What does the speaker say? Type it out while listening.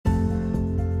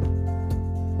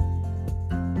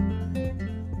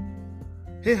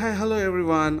Hey, hi, hello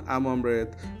everyone. I'm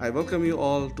Amrit. I welcome you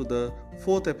all to the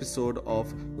fourth episode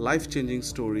of Life Changing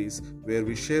Stories, where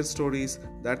we share stories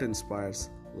that inspires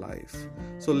life.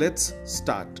 So let's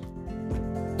start.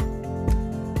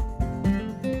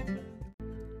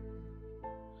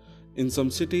 In some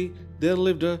city, there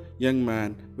lived a young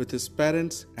man with his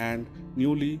parents and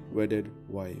newly wedded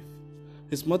wife.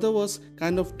 His mother was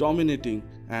kind of dominating,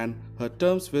 and her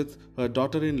terms with her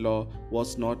daughter in law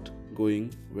was not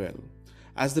going well.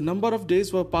 As the number of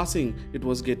days were passing, it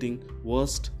was getting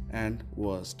worse and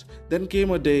worse. Then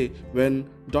came a day when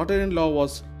daughter in law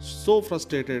was so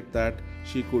frustrated that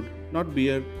she could not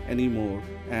bear anymore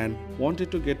and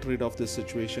wanted to get rid of this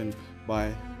situation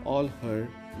by all her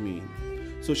means.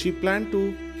 So she planned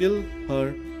to kill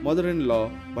her mother-in-law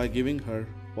by giving her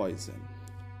poison.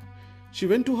 She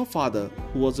went to her father,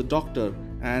 who was a doctor,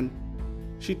 and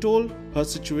she told her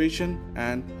situation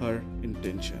and her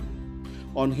intention.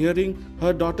 On hearing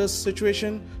her daughter's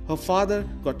situation, her father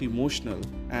got emotional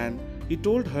and he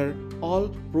told her all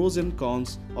pros and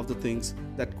cons of the things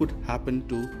that could happen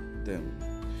to them.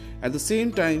 At the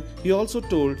same time, he also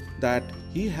told that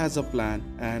he has a plan,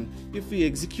 and if we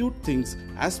execute things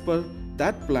as per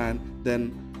that plan,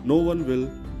 then no one will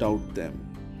doubt them.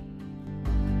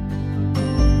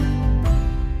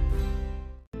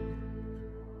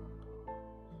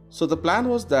 So the plan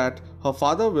was that her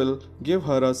father will give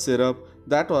her a syrup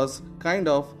that was kind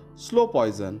of slow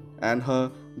poison, and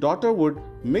her daughter would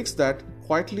mix that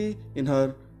quietly in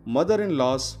her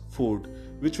mother-in-law's food,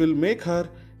 which will make her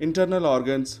internal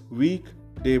organs weak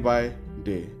day by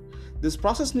day. This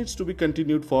process needs to be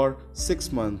continued for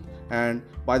 6 months, and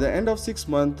by the end of 6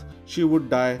 months, she would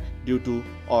die due to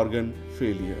organ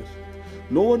failure.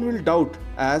 No one will doubt,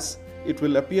 as it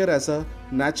will appear as a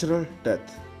natural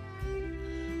death.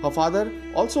 Her father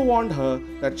also warned her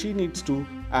that she needs to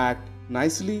act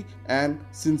nicely and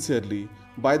sincerely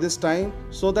by this time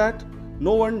so that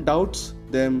no one doubts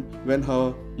them when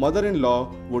her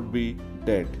mother-in-law would be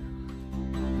dead.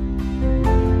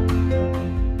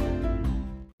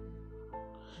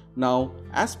 Now,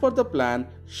 as per the plan,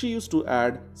 she used to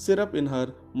add syrup in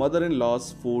her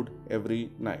mother-in-law's food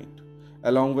every night.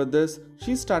 Along with this,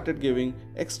 she started giving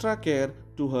extra care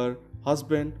to her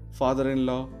husband,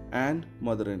 father-in-law, and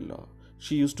mother-in-law.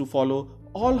 She used to follow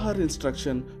all her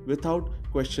instruction without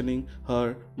questioning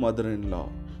her mother-in-law.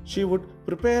 She would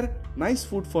prepare nice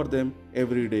food for them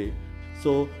every day.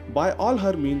 So, by all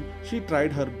her means, she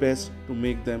tried her best to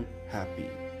make them happy.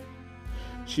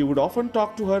 She would often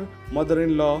talk to her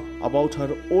mother-in-law about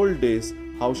her old days,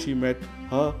 how she met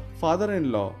her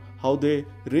father-in-law, how they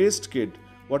raised kids,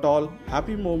 what all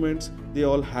happy moments they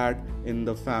all had in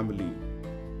the family.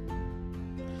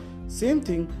 Same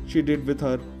thing she did with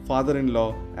her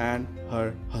father-in-law and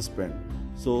her husband.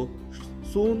 So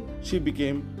soon she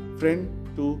became friend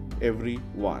to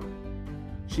everyone.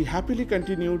 She happily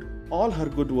continued all her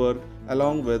good work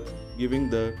along with giving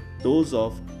the dose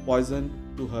of poison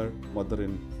to her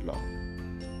mother-in-law.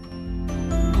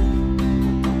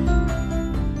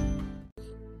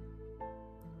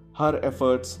 Her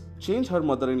efforts changed her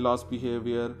mother-in-law's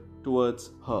behavior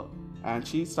towards her, and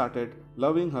she started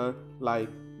loving her like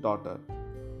daughter.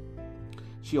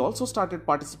 She also started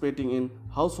participating in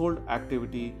household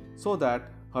activity so that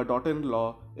her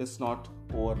daughter-in-law is not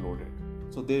overloaded.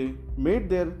 So they made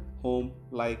their home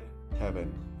like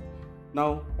heaven.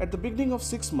 Now, at the beginning of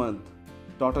 6 months,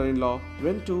 daughter-in-law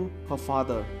went to her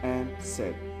father and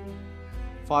said,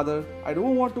 "Father, I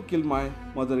don't want to kill my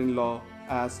mother-in-law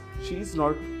as she is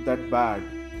not that bad.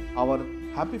 Our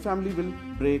happy family will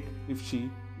break if she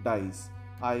dies.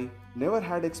 I never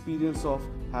had experience of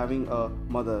having a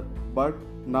mother, but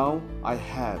now I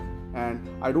have, and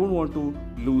I don't want to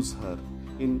lose her."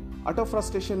 In utter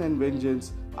frustration and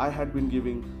vengeance, I had been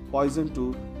giving poison to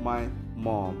my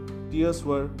mom. Tears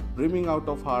were brimming out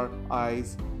of her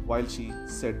eyes while she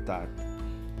said that.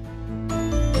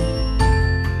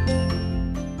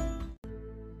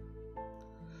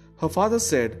 Her father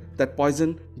said that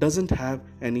poison doesn't have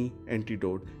any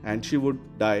antidote and she would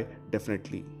die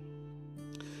definitely.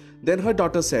 Then her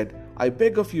daughter said, "I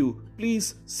beg of you, please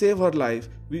save her life.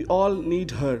 We all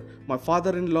need her. My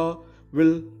father-in-law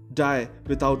will die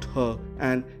without her,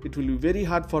 and it will be very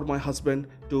hard for my husband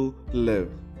to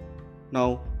live." Now,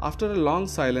 after a long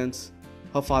silence,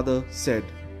 her father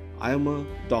said, "I am a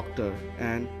doctor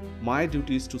and my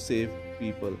duty is to save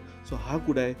people. So how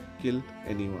could I kill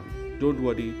anyone? Don't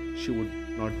worry, she would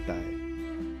not die."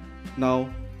 Now,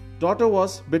 daughter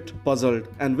was a bit puzzled,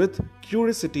 and with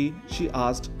curiosity she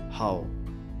asked how.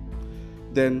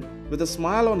 Then, with a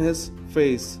smile on his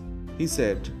face, he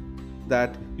said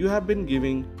that you have been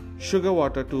giving sugar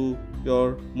water to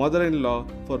your mother-in-law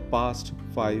for past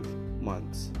 5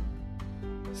 months.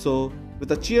 So,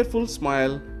 with a cheerful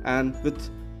smile and with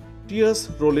tears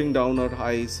rolling down her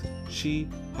eyes, she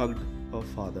hugged her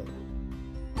father.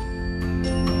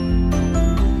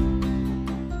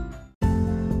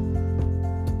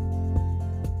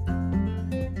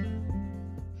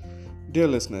 Dear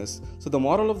listeners, so the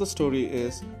moral of the story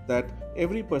is that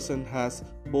every person has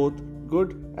both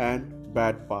good and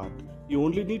bad part. You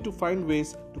only need to find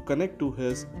ways to connect to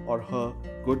his or her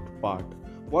good part.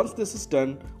 Once this is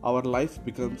done, our life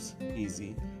becomes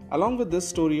easy. Along with this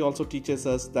story also teaches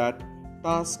us that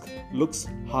task looks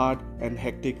hard and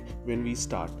hectic when we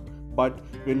start. But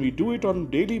when we do it on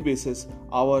a daily basis,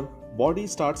 our body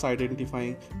starts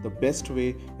identifying the best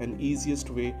way and easiest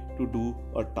way to do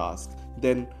a task.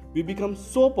 Then we become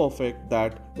so perfect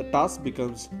that the task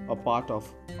becomes a part of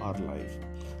our life.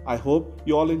 I hope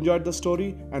you all enjoyed the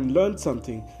story and learned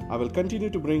something. I will continue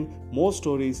to bring more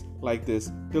stories like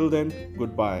this. Till then,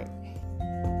 goodbye.